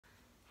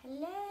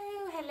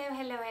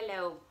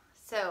Hello.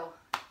 So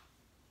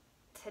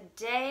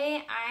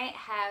today I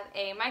have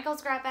a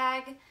Michaels grab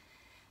bag,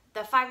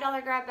 the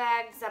 $5 grab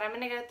bags that I'm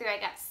going to go through. I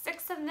got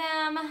 6 of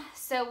them,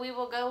 so we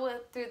will go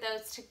through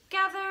those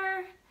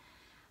together.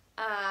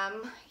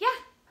 Yeah,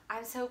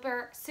 I'm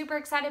super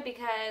excited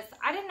because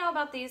I didn't know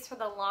about these for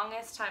the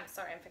longest time.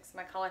 Sorry, I'm fixing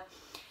my collar.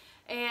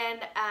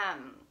 And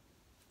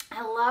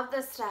I love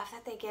the stuff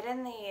that they get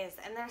in these,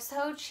 and they're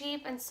so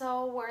cheap and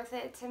so worth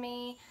it to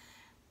me.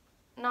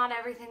 Not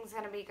everything's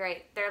gonna be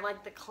great. They're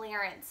like the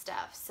clearance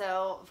stuff,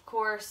 so of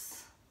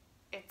course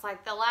it's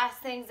like the last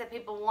things that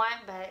people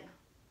want, but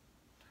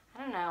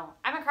I don't know.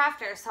 I'm a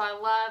crafter, so I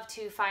love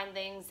to find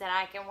things that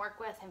I can work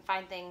with and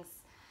find things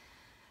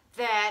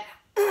that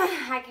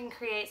I can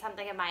create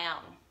something of my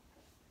own.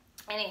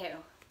 Anywho,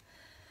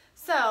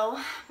 so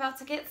about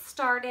to get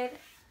started.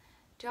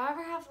 Do I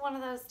ever have one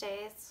of those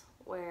days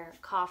where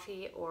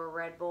coffee or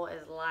Red Bull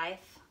is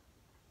life?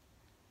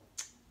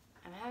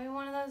 I'm having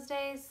one of those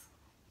days.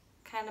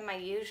 Kind of my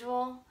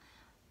usual,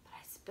 but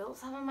I spilled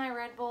some of my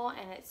Red Bull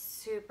and it's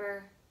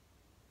super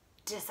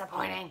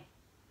disappointing.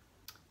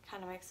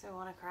 Kind of makes me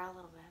want to cry a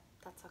little bit.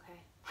 That's okay.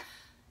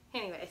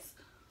 Anyways,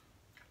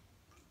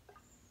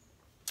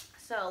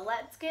 so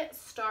let's get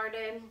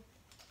started.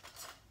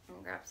 I'm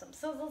gonna grab some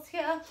scissors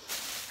here.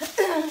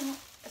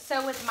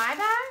 So with my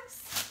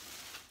bags,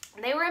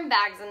 they were in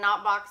bags and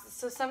not boxes,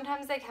 so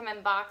sometimes they come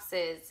in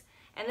boxes,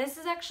 and this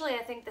is actually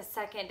I think the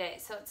second day,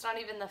 so it's not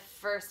even the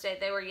first day.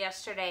 They were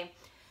yesterday.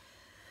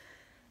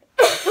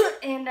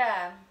 And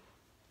I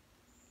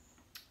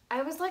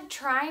was like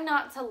trying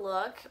not to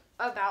look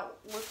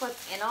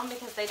what's in them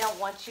because they don't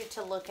want you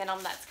to look in them.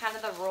 That's kind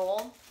of the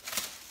rule,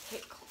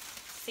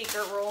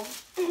 secret rule.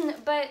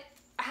 But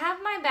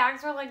half my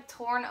bags were like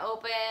torn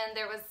open.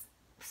 There was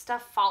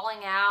stuff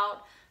falling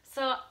out.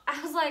 So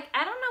I was like,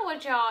 I don't know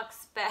what y'all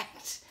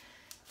expect.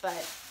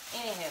 But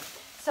anywho,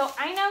 so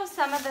I know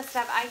some of the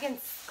stuff, I can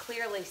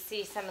clearly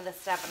see some of the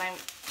stuff, and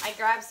I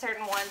grab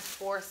certain ones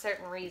for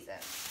certain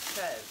reasons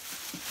because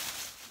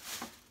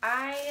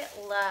I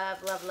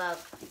love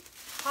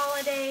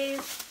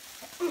holidays,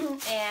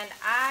 and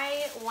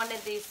I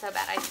wanted these so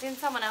bad. I seen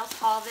someone else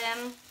haul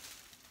them,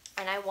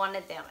 and I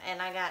wanted them,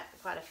 and I got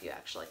quite a few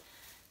actually.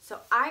 So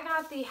I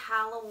got the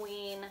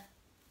Halloween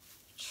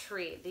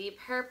tree, the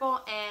purple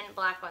and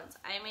black ones.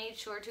 I made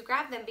sure to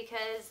grab them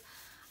because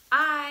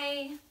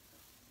I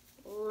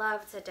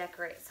love to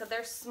decorate. So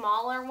they're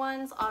smaller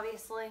ones,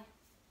 obviously.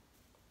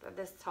 They're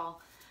this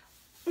tall.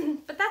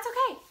 But that's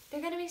okay. They're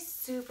going to be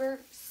super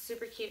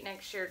cute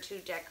next year to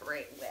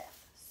decorate with.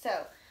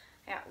 So,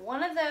 I got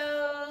one of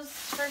those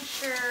for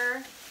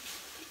sure.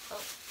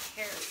 Oh,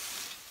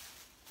 here's.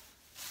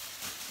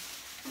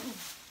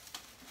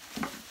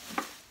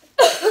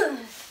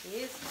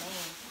 Excuse me.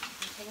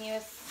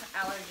 Continuous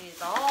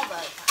allergies all the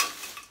time.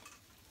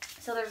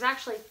 So there's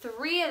actually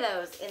 3 of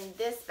those in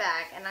this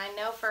bag, and I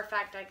know for a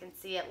fact I can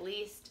see at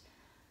least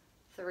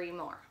 3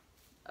 more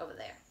over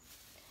there.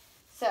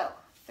 So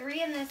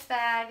 3 in this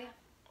bag,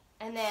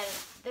 and then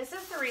this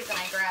is the reason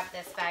I grabbed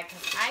this bag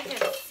because I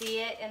could see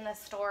it in the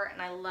store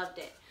and I loved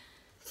it.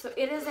 So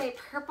it is a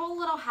purple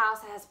little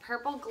house. It has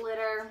purple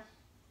glitter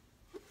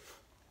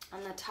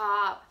on the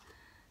top.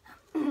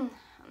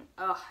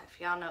 Oh, if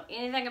y'all know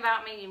anything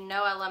about me, you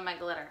know I love my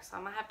glitter. So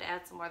I'm going to have to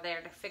add some more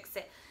there to fix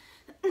it.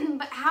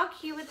 But how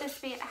cute would this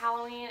be at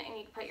Halloween? And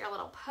you can put your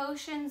little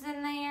potions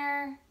in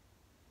there.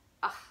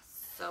 Oh,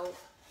 so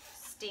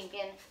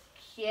stinking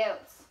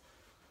cute.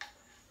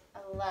 I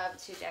love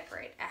to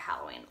decorate at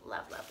Halloween.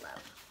 Love.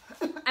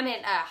 I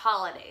mean,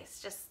 holidays.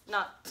 Just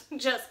not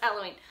just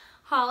Halloween.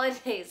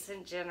 Holidays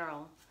in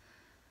general.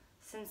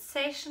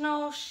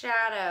 Sensational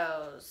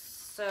shadows.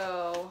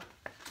 So,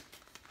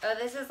 oh,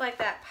 this is like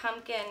that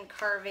pumpkin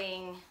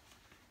carving.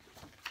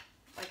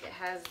 Like it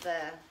has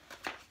the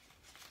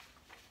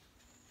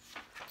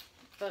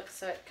book,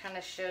 so it kind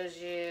of shows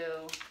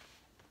you.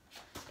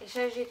 It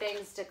shows you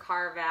things to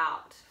carve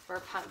out for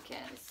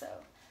pumpkins. So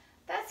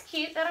that's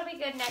cute. That'll be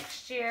good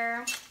next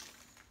year.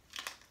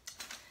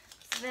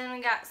 So then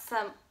we got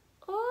some,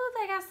 oh,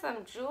 they got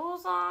some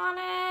jewels on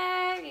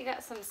it. You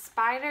got some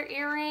spider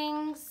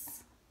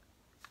earrings.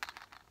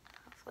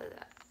 Hopefully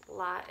that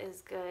light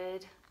is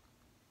good.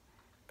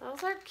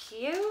 Those are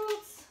cute.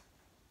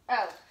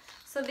 Oh,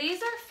 so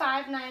these are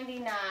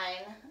 $5.99.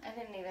 I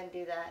didn't even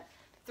do that.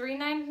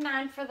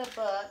 $3.99 for the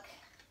book.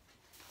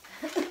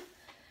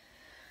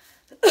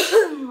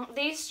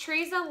 These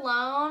trees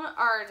alone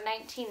are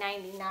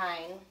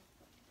 $19.99.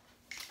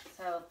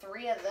 So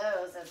 3 of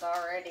those is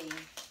already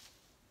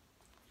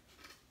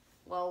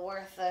well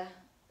worth the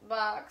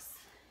box.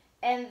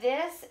 And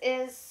this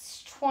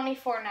is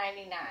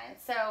 $24.99.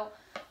 So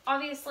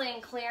obviously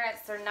in clearance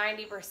they're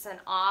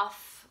 90%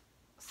 off.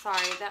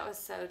 Sorry, that was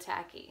so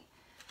tacky.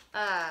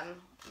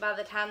 By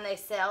the time they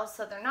sell,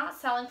 so they're not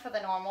selling for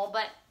the normal,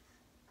 but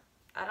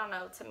I don't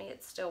know, to me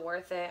it's still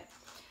worth it.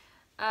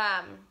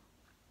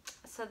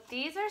 So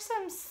these are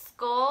some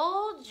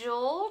skull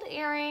jeweled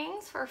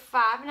earrings for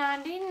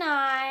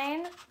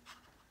 $5.99.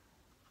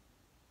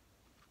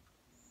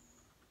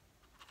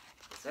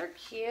 They're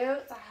cute.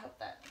 I hope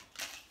that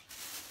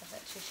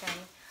isn't too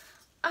shiny.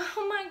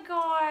 Oh my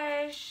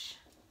gosh.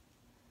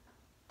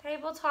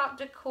 Tabletop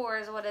decor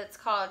is what it's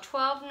called.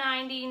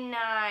 $12.99.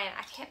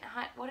 I can't,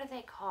 what are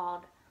they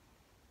called?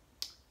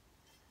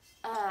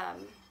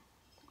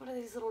 What are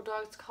these little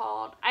dogs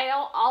called?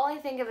 All I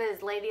think of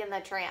is Lady and the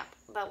Tramp.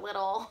 The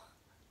little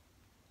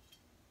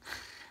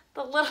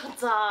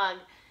dog.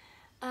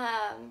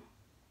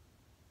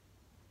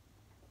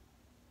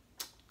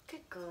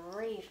 Good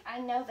grief. I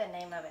know the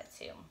name of it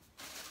too.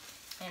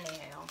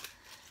 Anyhow.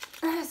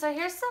 So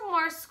here's some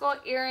more skull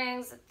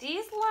earrings.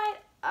 These light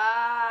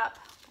up.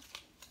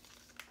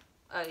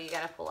 Oh, you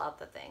gotta pull out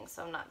the thing,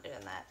 so I'm not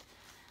doing that.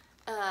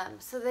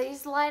 So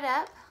these light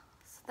up.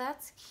 So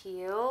that's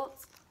cute.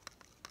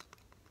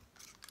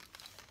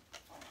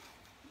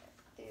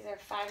 These are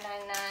 $5.99.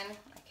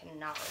 I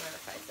cannot remember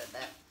if I said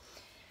that.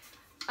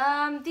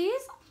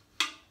 These,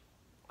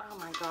 oh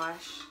my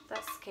gosh,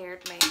 that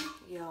scared me,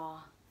 y'all.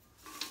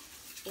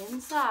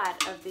 Inside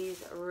of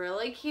these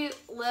really cute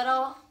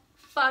little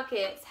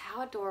buckets.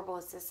 How adorable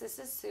is this? This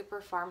is super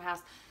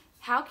farmhouse.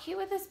 How cute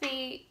would this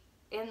be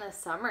in the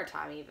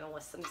summertime, even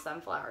with some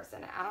sunflowers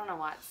in it? I don't know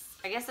why.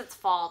 I guess it's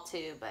fall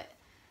too, but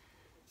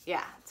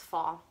yeah, it's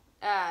fall.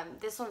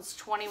 This one's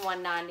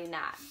 $21.99.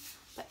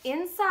 But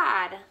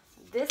inside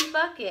this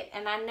bucket,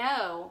 and I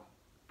know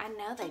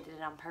they did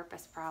it on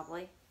purpose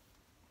probably,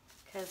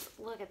 because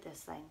look at this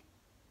thing.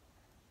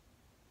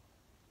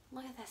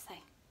 Look at this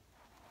thing.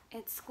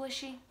 It's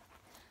squishy,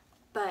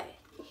 but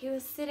he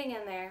was sitting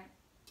in there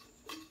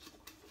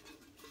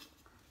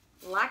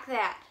like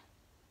that,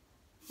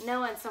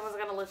 knowing someone's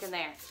gonna look in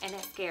there, and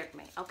it scared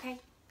me, okay?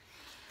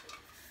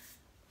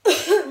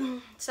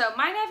 So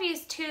my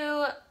nephew's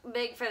too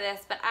big for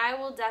this, but I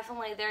will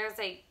definitely, there's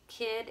a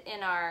kid in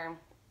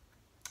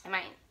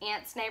my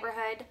aunt's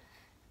neighborhood.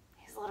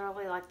 He's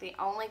literally like the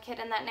only kid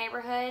in that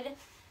neighborhood.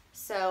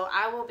 So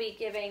I will be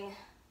giving,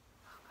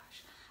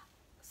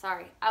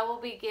 I will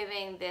be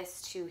giving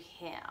this to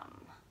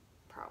him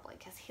probably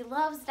because he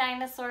loves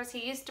dinosaurs.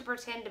 He used to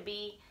pretend to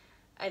be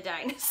a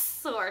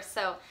dinosaur.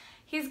 So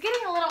he's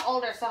getting a little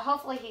older, so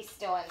hopefully he's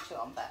still into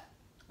them, but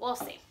we'll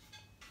see.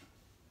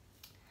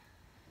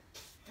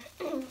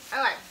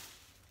 Alright,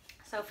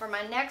 so for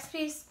my next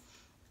piece,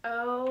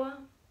 oh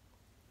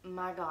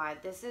my God,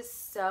 this is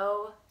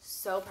so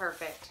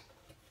perfect.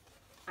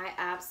 I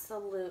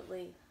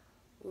absolutely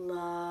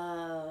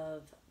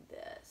love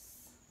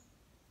this.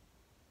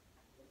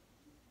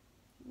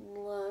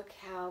 Look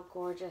how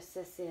gorgeous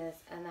this is,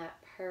 and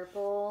that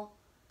purple.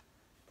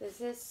 This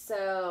is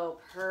so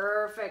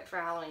perfect for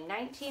Halloween.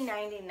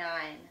 $19.99.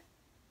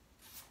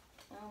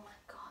 Oh my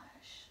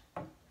gosh.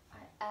 I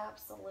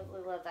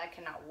absolutely love that. I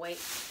cannot wait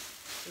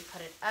to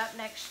put it up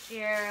next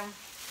year.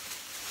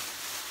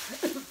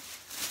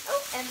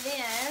 Oh, and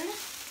then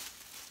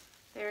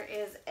there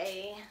is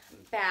a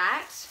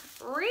bat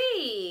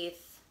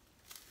wreath.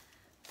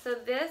 So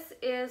this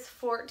is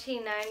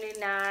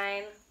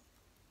 $14.99.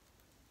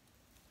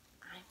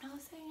 I'm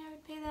not saying I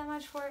would pay that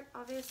much for it,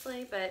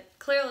 obviously, but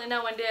clearly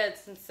no one did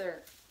since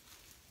they're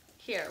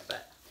here,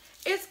 but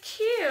it's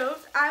cute.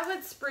 I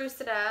would spruce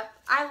it up.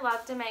 I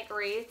love to make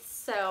wreaths,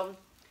 so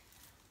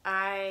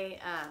I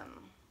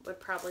would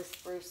probably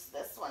spruce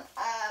this one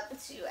up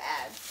to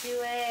add to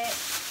it.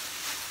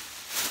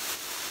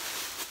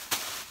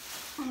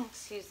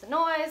 Excuse the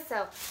noise.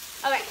 So,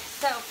 okay,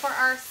 so for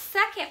our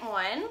second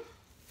one,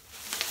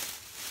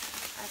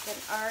 I can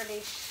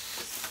already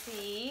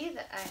see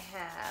that I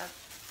have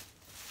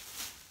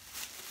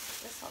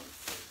this one.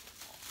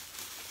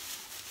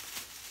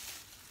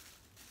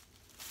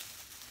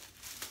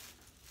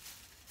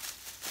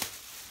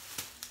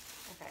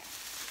 Okay.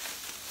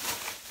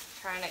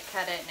 Trying to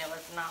cut it and it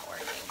was not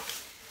working.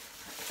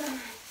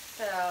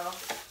 So, oh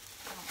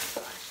my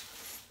gosh,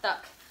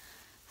 stuck.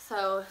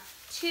 So,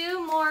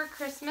 2 more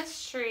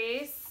Christmas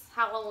trees.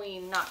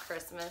 Halloween, not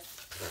Christmas.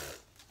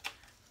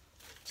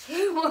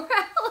 2 more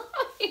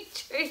Halloween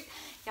trees.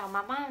 Y'all,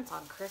 my mind's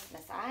on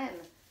Christmas.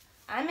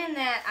 I'm in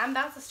that. I'm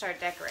about to start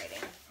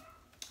decorating.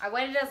 I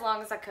waited as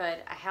long as I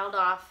could. I held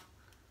off.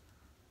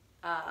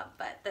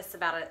 But that's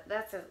about it.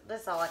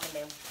 That's all I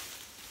can do.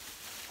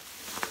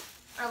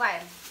 Okay.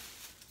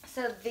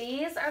 So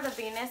these are the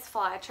Venus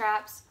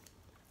flytraps.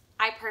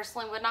 I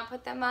personally would not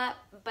put them up,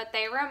 but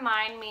they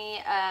remind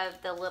me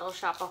of the Little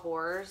Shop of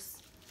Horrors.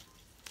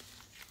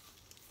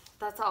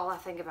 That's all I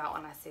think about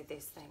when I see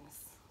these things.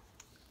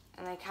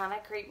 And they kind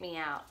of creep me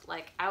out.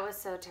 Like, I was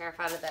so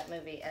terrified of that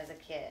movie as a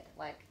kid.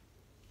 Like,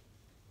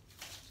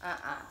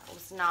 it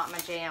was not my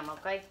jam,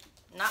 okay?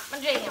 Not my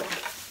jam.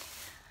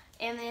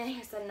 And then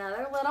here's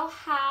another little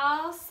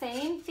house.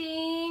 Same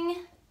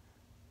thing.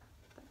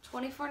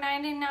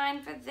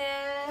 $24.99 for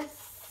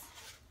this.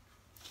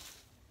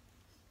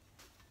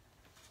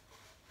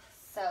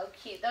 So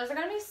cute. Those are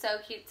going to be so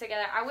cute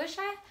together. I wish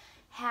I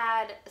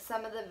had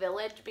some of the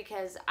village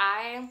because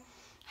I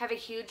have a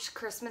huge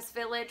Christmas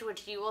village,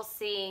 which you will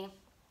see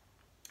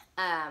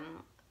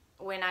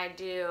when I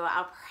do.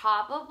 I'll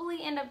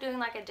probably end up doing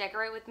like a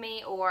decorate with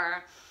me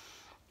or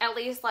at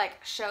least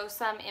like show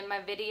some in my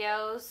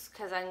videos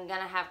because I'm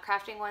gonna have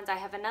crafting ones. I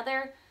have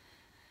another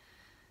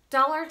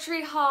Dollar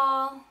Tree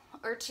haul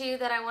or two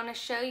that I want to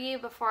show you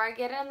before I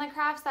get in the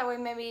crafts. That way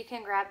maybe you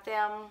can grab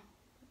them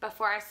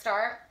before I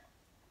start.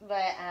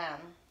 But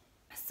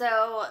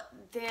so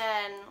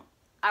then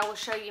I will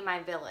show you my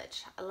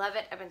village. I love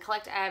it. I've been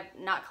collecting.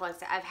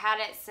 I've had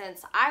it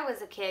since I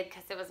was a kid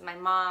because it was my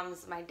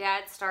mom's. My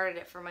dad started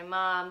it for my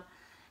mom,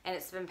 and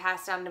it's been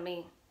passed down to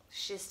me.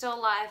 She's still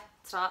alive.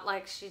 It's not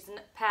like she's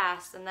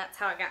passed, and that's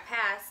how it got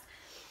passed.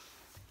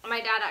 My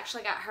dad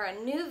actually got her a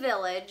new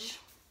village,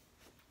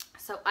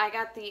 so I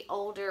got the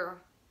older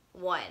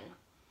one.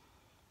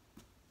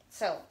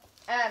 So,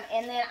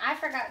 and then I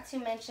forgot to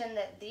mention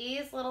that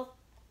these little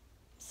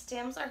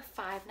stems are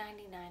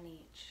 $5.99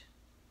 each.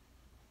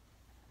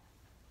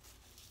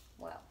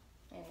 Well,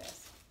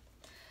 anyways.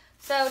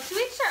 So, to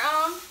each their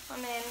own. I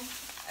mean,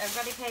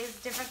 everybody pays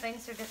different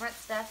things for different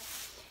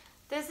stuff.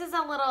 This is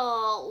a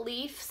little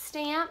leaf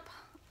stamp.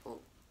 Ooh,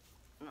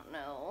 I don't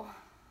know.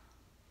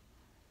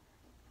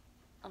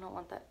 I don't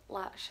want that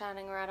light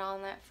shining right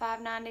on that.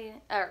 $5.90.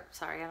 Or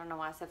sorry, I don't know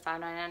why I said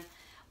 $5.99.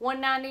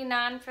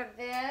 $1.99 for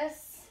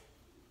this.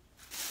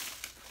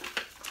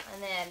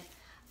 And then,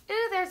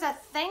 ooh, there's a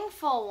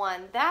Thankful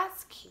one.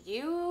 That's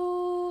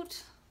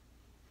cute.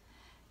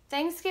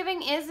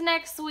 Thanksgiving is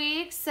next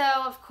week, so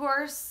of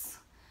course,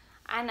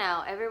 I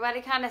know everybody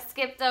kind of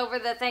skipped over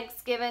the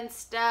Thanksgiving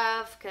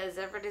stuff because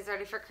everybody's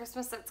ready for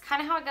Christmas. That's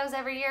kind of how it goes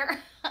every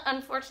year.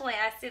 Unfortunately,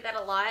 I see that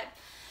a lot.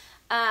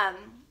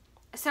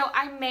 So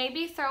I may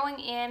be throwing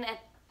in at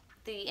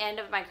the end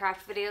of my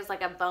craft videos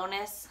like a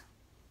bonus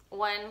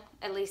one,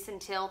 at least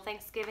until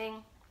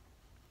Thanksgiving.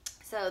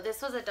 So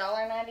this was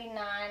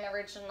 $1.99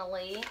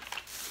 originally.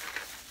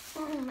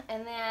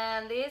 And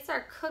then these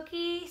are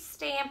cookie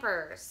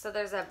stampers. So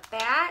there's a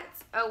bat,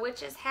 a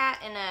witch's hat,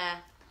 and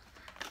a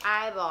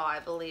eyeball, I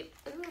believe.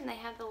 Ooh, and they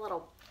have the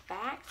little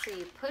back, so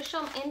you push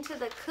them into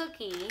the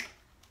cookie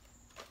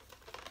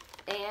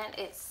and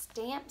it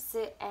stamps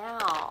it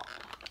out.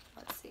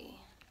 Let's see.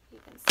 You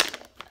can see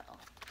it though.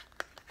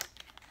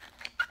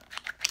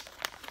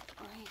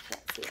 Oh, you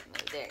can't see it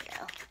move. There you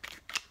go.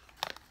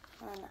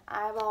 And the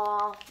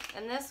eyeball.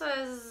 And this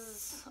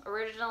was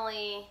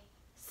originally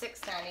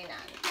 $6.99.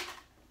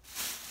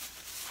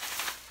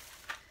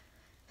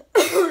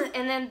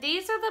 And then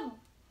these are the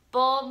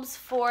bulbs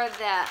for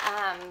the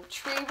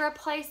tree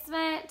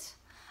replacement.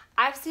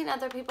 I've seen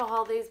other people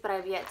haul these, but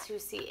I've yet to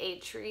see a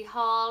tree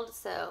hauled,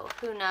 so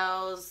who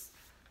knows.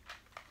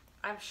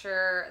 I'm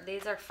sure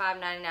these are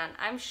 $5.99.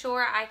 I'm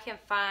sure I can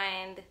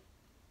find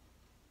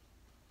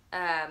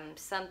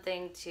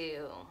something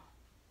to,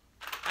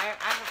 I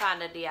can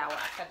find a DIY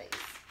for these,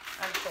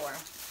 I'm sure.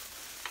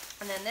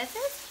 And then this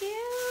is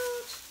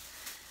cute.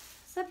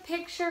 It's a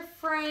picture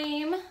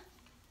frame.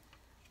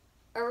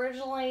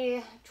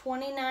 Originally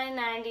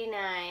 $29.99.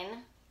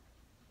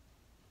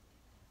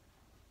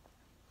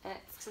 And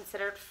it's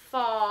considered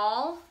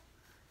fall.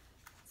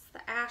 It's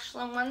the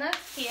Ashland one.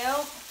 That's cute.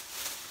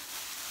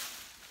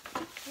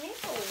 It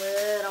needs a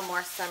little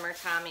more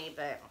summertimey,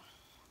 but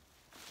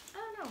I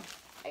don't know.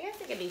 I guess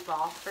it could be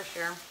fall for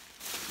sure.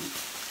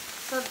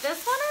 So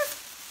this one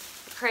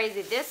is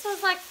crazy. This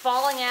was like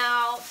falling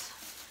out.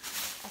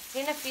 I've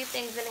seen a few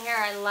things in here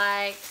I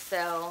like,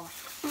 so.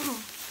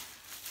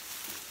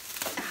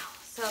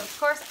 So of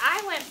course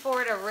I went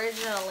for it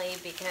originally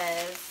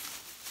because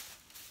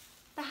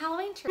the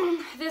Halloween tree.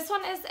 This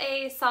one is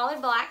a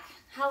solid black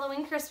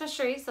Halloween Christmas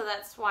tree, so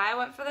that's why I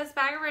went for this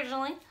bag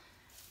originally.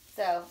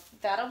 So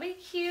that'll be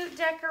cute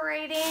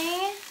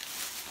decorating.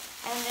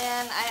 And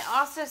then I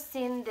also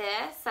seen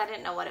this. I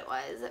didn't know what it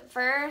was at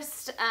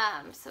first.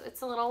 So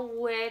it's a little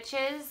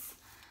witch's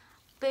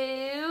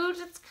boot.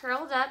 It's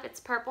curled up.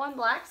 It's purple and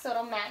black, so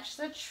it'll match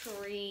the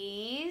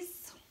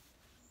trees.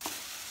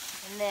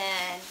 And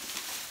then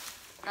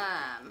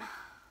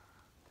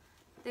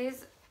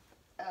these,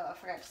 oh, I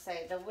forgot to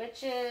say, the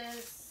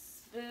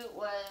witch's boot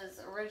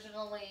was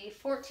originally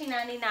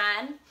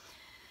 $14.99.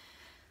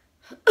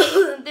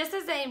 This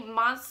is a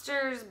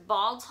Monsters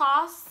ball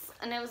toss,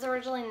 and it was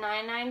originally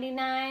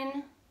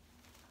 $9.99.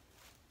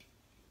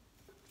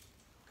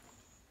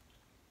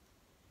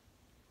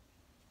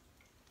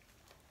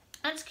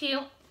 That's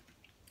cute.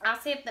 I'll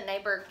see if the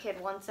neighbor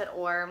kid wants it,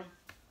 or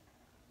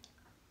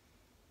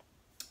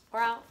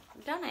I'll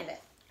donate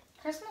it.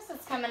 Christmas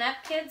is coming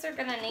up. Kids are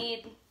gonna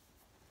need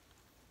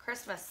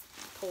Christmas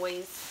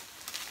toys.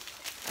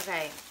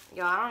 Okay,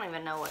 y'all, I don't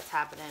even know what's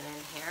happening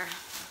in here.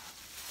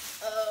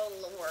 Oh,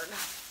 Lord.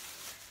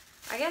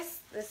 I guess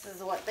this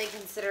is what they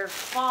consider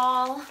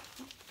fall.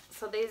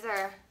 So these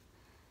are,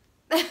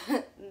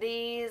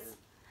 they're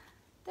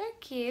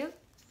cute.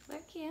 They're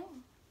cute.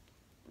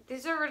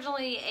 These are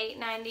originally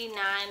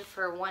 $8.99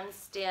 for one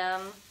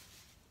stem.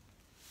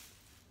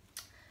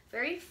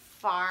 Very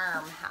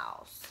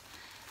farmhouse.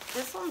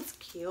 This one's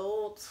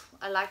cute.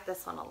 I like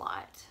this one a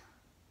lot.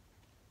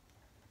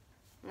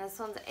 And this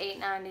one's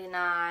 $8.99.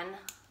 I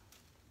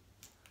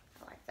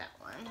like that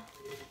one.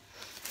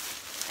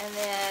 And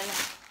then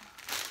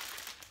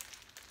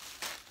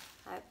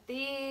Like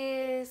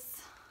these.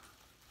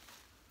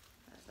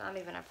 There's not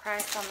even a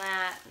price on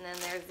that. And then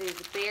there's these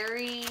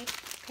berry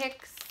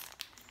picks,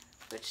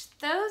 which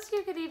those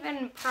you could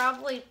even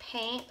probably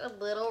paint a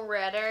little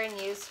redder and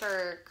use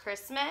for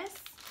Christmas.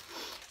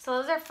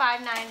 So those are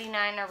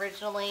 $5.99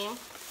 originally.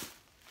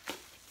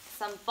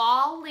 Some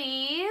fall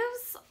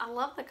leaves. I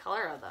love the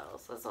color of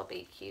those. Those will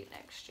be cute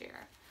next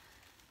year.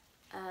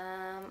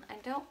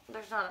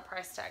 There's not a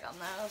price tag on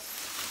those.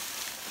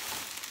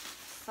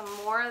 Some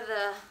more of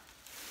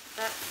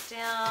that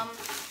stem.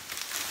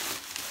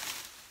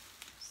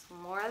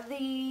 Some more of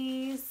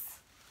these.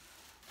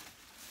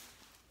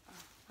 Oh,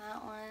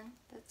 that one,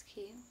 that's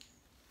cute.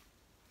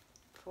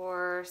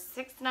 For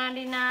 $6.99. I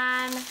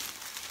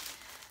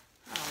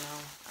don't know.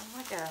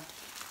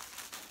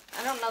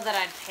 I don't know that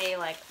I'd pay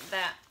like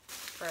that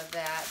for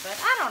that, but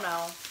I don't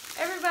know.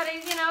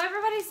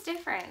 Everybody's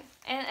different.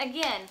 And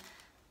again,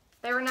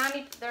 they're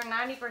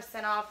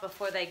 90% off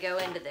before they go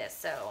into this,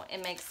 so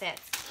it makes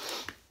sense.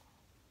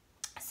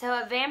 So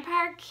a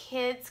Vampire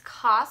Kids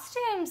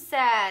costume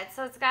set.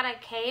 So it's got a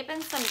cape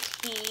and some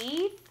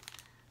teeth.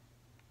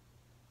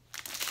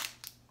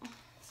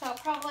 So I'll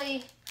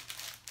probably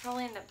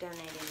end up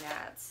donating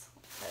that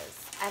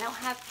because I don't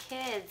have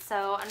kids.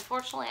 So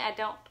unfortunately, I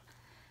don't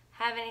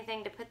have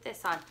anything to put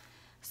this on.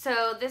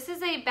 So this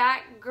is a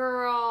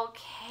Batgirl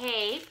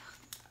cape.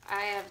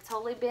 I have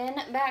totally been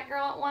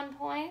Batgirl at one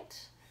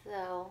point.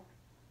 So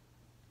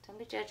don't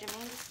be judging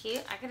me. It's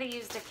cute. I could have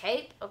used a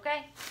cape.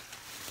 Okay.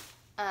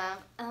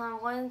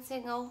 One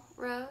single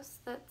rose.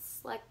 That's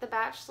like the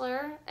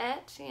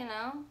Bachelorette,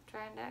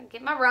 trying to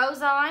get my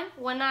rose on.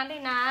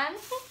 $1.99.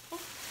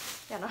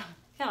 Y'all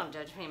don't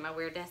judge me in my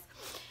weirdness.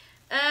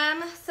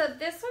 So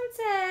this one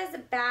says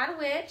Bad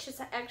Witch.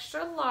 It's an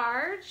extra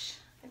large.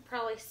 It'd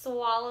probably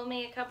swallow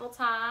me a couple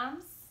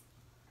times.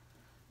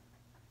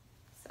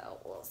 So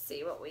we'll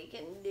see what we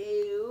can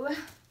do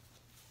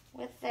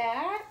with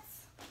that.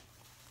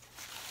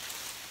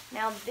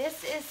 Now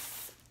this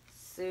is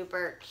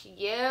super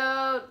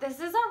cute. This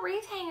is a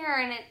wreath hanger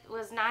and it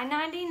was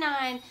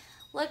 $9.99.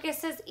 Look, it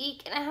says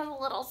Eek and it has a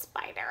little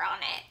spider on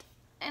it.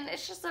 And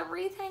it's just a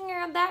wreath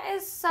hanger. That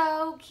is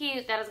so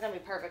cute. That is going to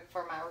be perfect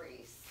for my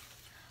wreath.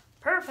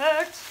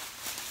 Perfect.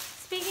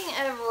 Speaking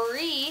of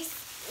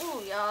wreaths,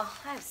 ooh, y'all,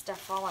 I have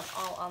stuff falling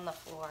all on the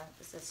floor.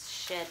 This is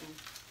shedding.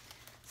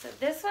 So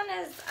this one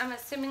is, I'm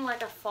assuming,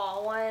 like a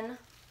fall one.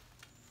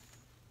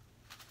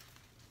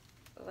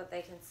 What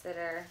they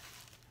consider.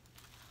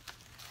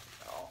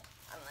 Oh,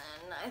 and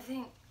then I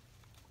think,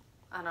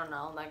 I don't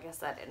know, I guess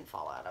that didn't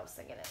fall out. I was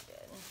thinking it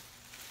did.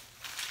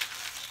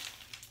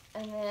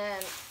 And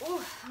then,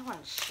 ooh, that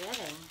one's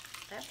shedding,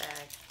 that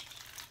bag.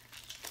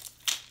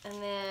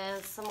 And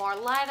then some more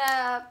light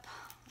up,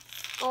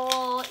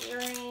 gold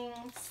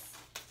earrings,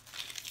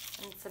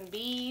 and some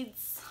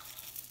beads.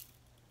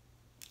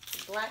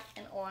 Black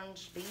and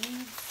orange beads.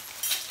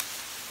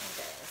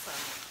 Okay, so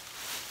I'm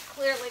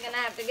clearly gonna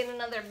have to get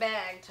another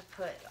bag to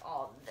put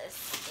all this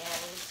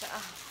in to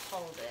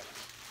hold it.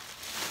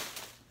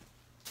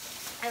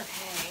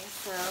 Okay,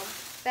 so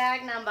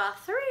bag number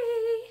 3.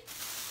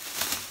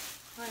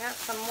 I got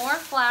some more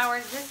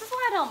flowers. This is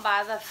why I don't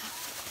buy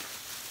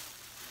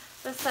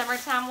the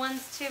summertime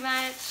ones too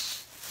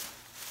much,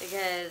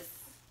 because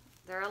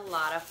there are a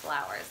lot of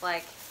flowers.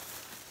 Like,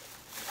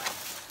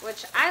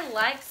 which I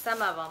like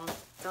some of them.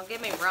 Don't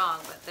get me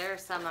wrong, but there are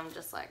some I'm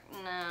just like,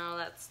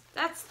 no,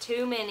 that's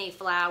too many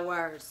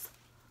flowers.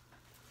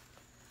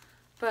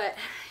 But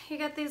you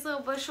got these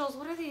little bushels.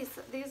 What are these?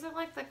 These are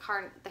like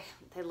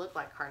they look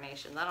like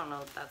carnations. I don't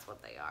know if that's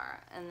what they are.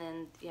 And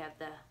then you have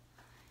the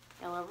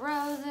yellow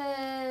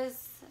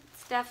roses.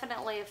 It's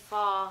definitely a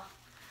fall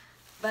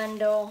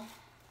bundle.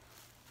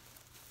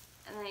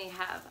 And then you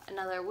have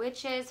another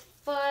witch's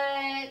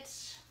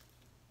foot.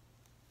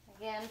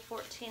 Again,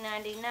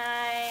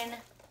 $14.99.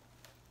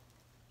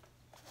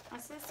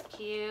 This is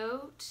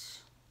cute.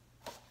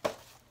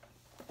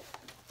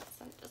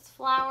 Some just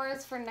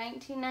flowers for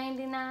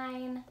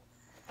 $19.99.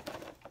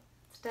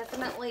 It's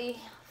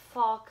definitely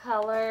fall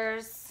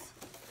colors.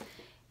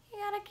 You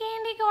got a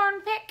candy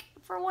corn pick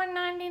for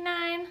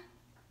 $1.99.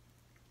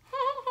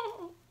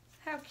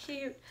 How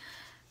cute.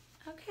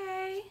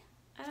 Okay.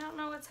 I don't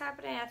know what's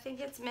happening. I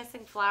think it's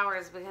missing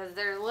flowers because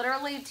there are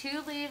literally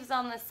 2 leaves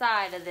on the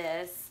side of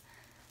this.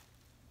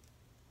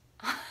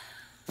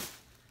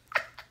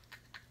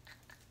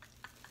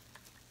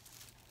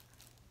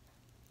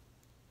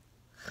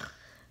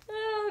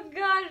 Oh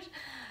gosh.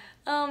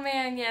 Oh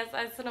man, yes,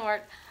 I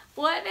snort.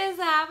 What is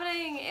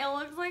happening? It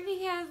looks like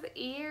he has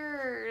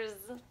ears.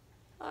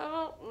 I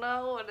don't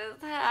know what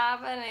is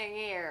happening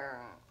here.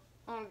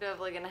 I'm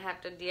definitely gonna have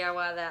to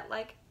DIY that.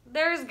 Like,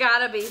 there's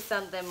gotta be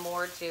something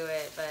more to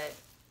it, but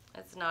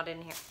it's not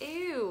in here.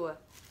 Ew.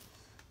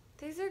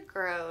 These are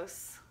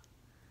gross.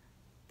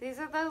 These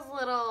are those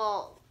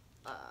little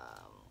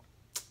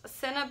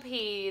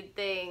centipede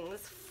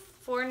things.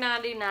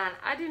 $4.99.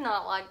 I do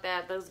not like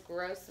that. Those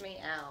gross me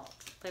out.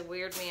 They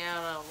weird me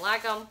out. I don't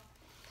like them.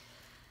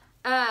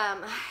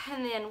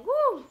 And then,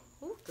 woo,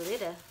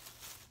 glitter.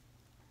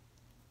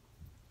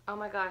 Oh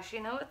my gosh,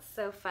 you know what's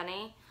so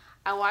funny?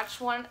 I watched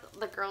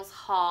the girl's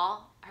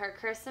haul, her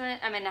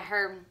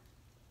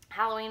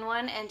Halloween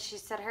one, and she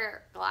said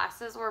her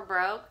glasses were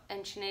broke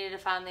and she needed to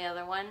find the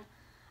other one.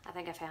 I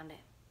think I found it.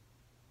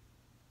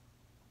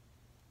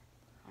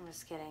 I'm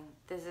just kidding.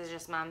 This is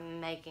just my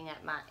making it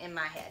in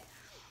my head.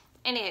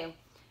 Anywho,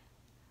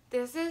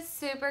 this is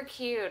super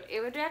cute.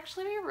 It would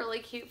actually be really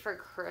cute for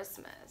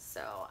Christmas.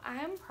 So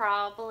I'm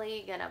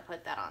probably gonna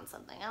put that on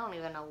something. I don't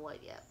even know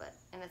what yet,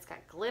 and it's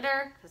got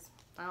glitter because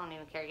I don't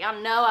even care.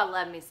 Y'all know I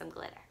love me some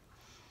glitter.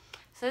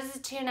 So this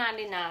is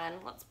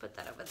 $2.99. Let's put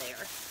that over there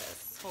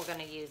because we're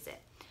gonna use it.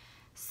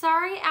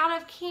 Sorry,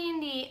 out of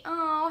candy.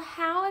 Oh,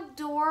 how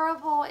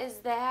adorable is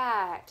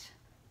that?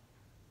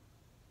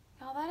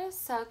 Oh, that is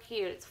so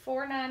cute. It's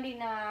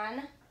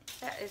 $4.99.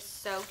 That is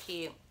so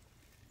cute.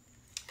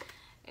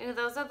 Ooh,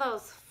 those are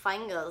those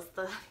fingers.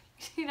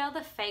 You know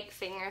the fake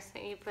fingers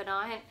that you put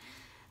on?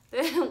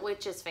 The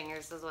witch's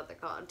fingers is what they're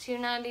called.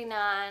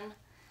 $2.99.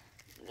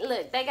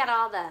 Look, they got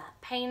all the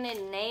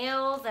painted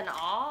nails and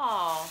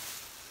all.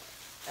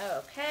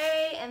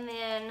 Okay, and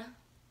then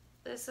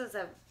this is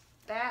a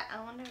bat.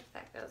 I wonder if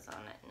that goes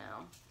on it.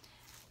 No.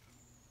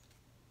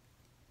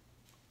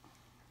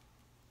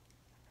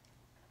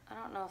 I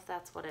don't know if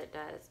that's what it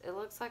does. It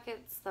looks like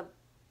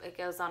it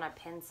goes on a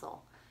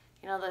pencil.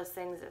 You know those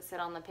things that sit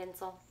on the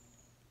pencil?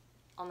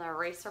 On the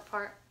eraser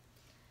part?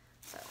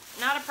 So,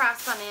 not a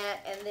price on it.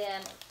 And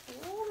then,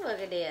 ooh, look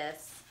at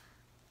this.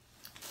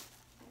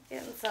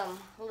 Getting some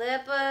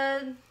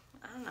leopard.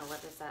 I don't know,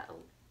 what is that? A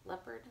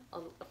leopard? A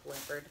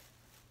leopard.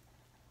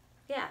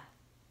 Yeah.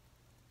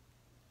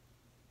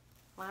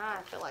 Wow,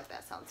 I feel like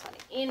that sounds funny.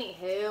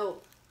 Anywho.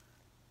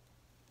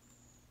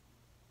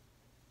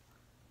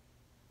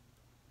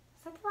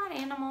 Is that the right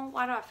animal?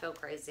 Why do I feel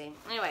crazy?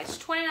 Anyways,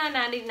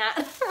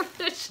 $29.99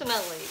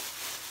 originally.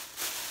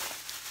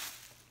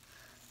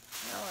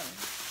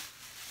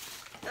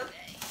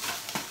 Okay.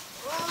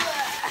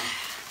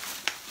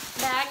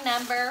 Bag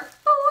number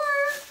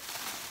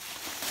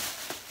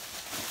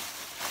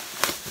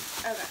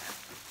 4. Okay.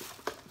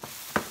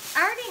 I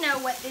already know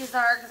what these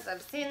are because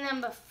I've seen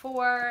them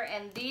before,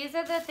 and these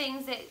are the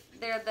things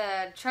they're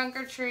the trunk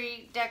or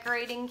treat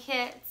decorating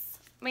kits.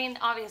 I mean,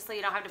 obviously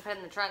you don't have to put it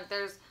in the trunk.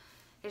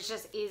 It's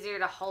just easier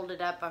to hold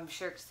it up, I'm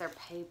sure, because they're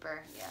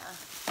paper.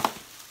 Yeah.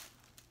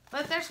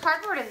 But there's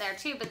cardboard in there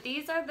too. But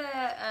these are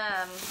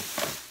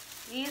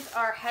these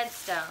are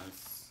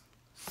headstones.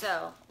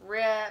 So,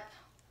 rip.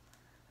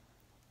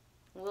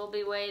 We'll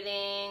be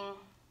waiting.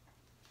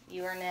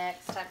 You are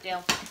next type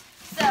deal.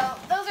 So,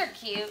 those are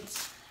cute.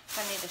 If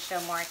I need to show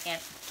more, I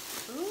can't.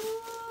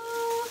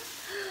 Ooh.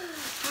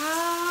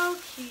 How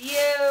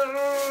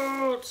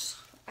cute.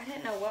 I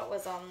didn't know what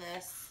was on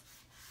this.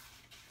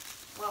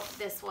 Well,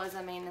 this was,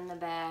 in the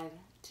bag.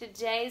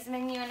 Today's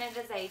menu, and it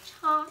is a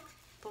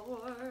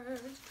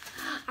chalkboard.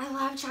 I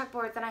love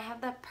chalkboards, and I have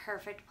the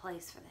perfect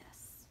place for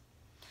this.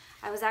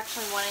 I was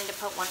actually wanting to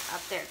put one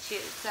up there,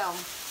 too. So,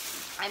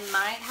 I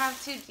might have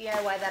to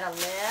DIY that a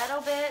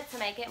little bit to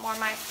make it more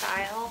my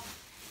style,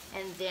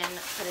 and then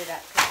put it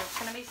up, because it's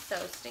going to be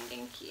so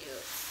stinking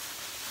cute.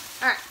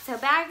 Alright, so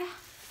bag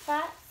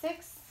 5,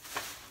 6.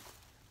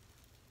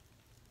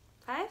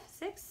 5,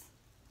 6?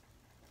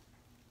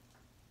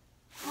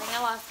 I think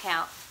I lost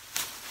count.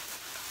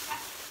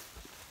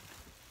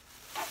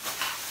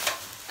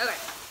 Okay.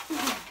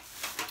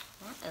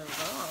 What is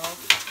this?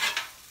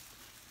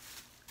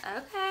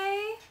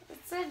 Okay.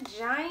 It's a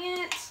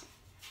giant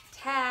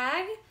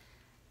tag. It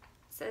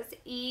says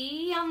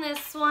E on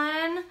this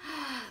one.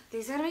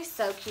 These are going to be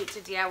so cute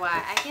to DIY.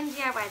 I can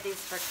DIY these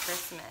for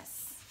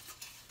Christmas.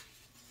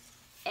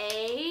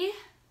 A.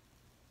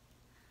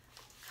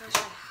 Gosh,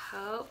 I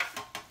hope.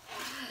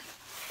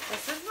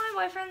 This is my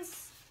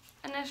boyfriend's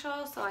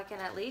initial, so I can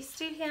at least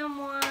do him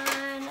one,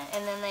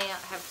 and then they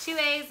have 2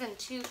 A's and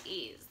 2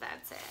 E's.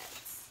 That's it.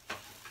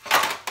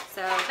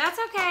 So that's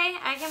okay.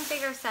 I can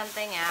figure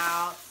something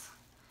out.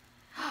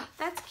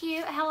 That's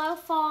cute. Hello,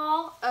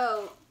 fall.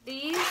 Oh,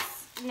 these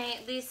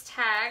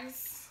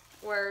tags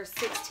were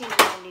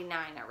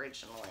 $16.99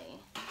 originally,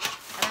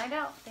 and I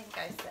don't think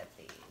I said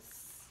these.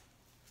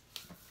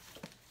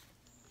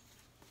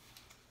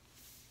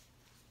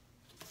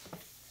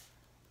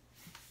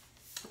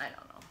 I don't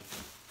know.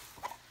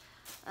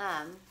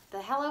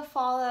 The Hello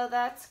Follow,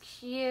 that's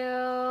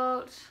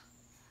cute.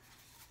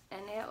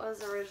 And it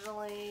was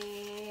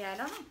originally, I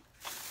don't know.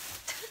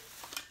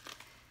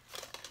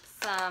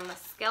 Some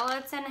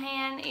skeleton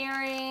hand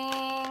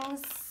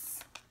earrings.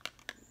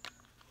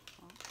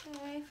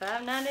 Okay,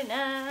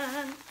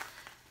 $5.99.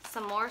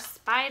 Some more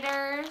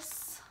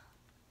spiders.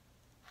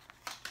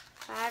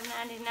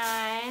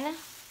 $5.99.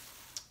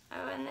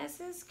 Oh, and this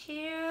is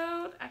cute.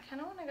 I kind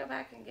of want to go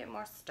back and get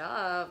more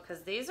stuff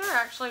because these are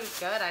actually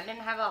good. I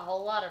didn't have a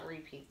whole lot of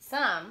repeats.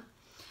 Some.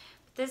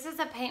 But this is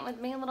a Paint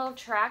With Me little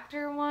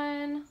tractor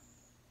one.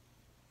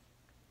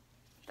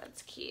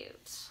 That's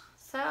cute.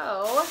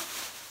 So,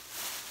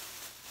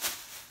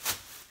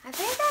 I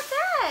think that's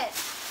it.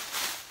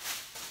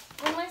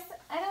 Unless,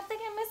 I don't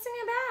think I'm missing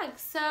a bag.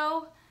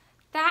 So,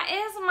 that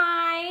is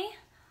my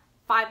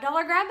 $5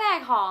 grab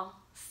bag haul.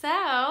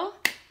 So,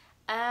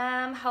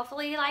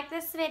 hopefully you like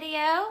this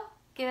video.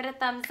 Give it a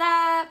thumbs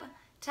up.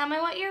 Tell me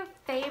what your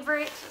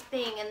favorite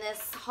thing in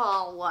this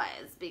haul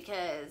was,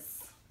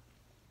 because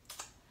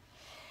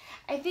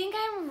I think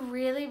I'm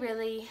really,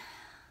 really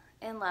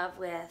in love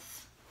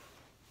with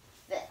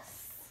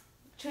this.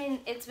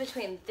 It's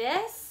between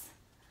this,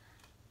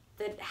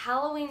 the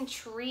Halloween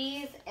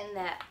trees,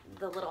 and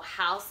the little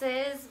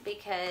houses,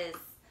 because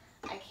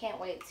I can't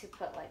wait to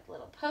put like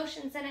little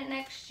potions in it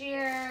next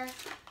year.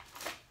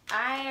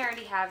 I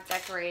already have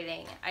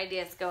decorating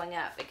ideas going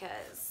up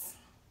because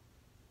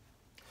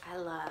I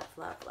love,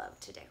 love, love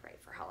to decorate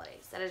for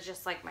holidays. That is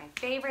just like my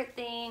favorite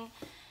thing.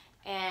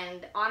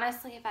 And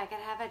honestly, if I could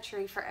have a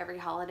tree for every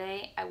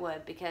holiday, I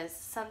would, because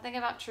something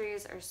about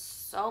trees are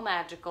so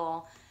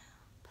magical.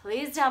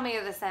 Please tell me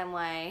you're the same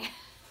way.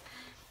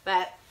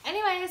 But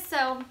anyways,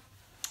 so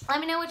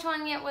let me know which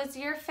one was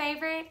your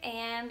favorite,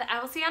 and I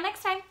will see y'all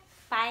next time.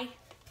 Bye.